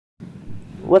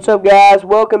What's up, guys?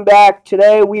 Welcome back.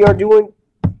 Today we are doing...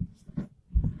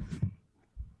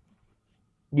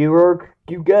 You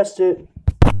guessed it.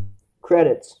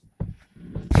 Credits.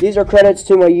 These are credits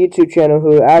to my YouTube channel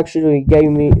who actually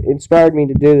inspired me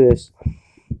to do this.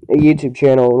 A YouTube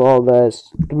channel and all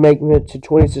this. To make it to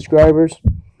 20 subscribers.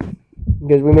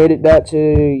 Because we made that to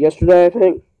yesterday, I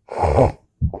think.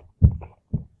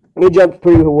 We jumped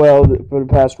pretty well for the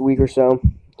past week or so.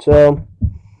 So,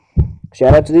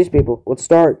 shout out to these people. Let's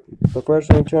start. But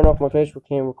first, let me turn off my Facebook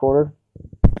cam recorder.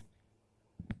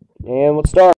 And let's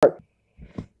start.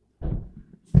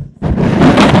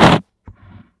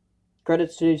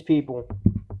 Credits to these people.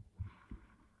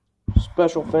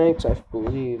 Special thanks, I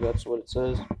believe that's what it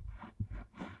says.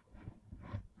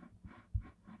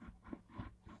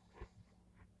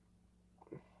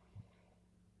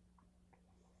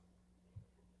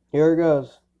 Here it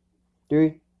goes.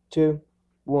 3, 2,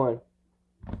 1.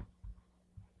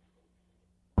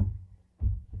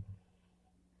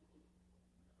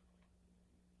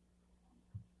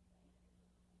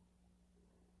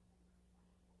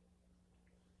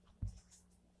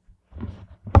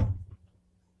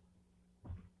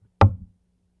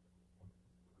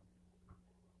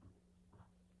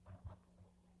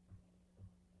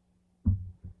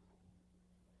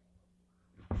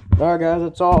 Alright, guys,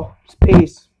 that's all.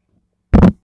 Peace.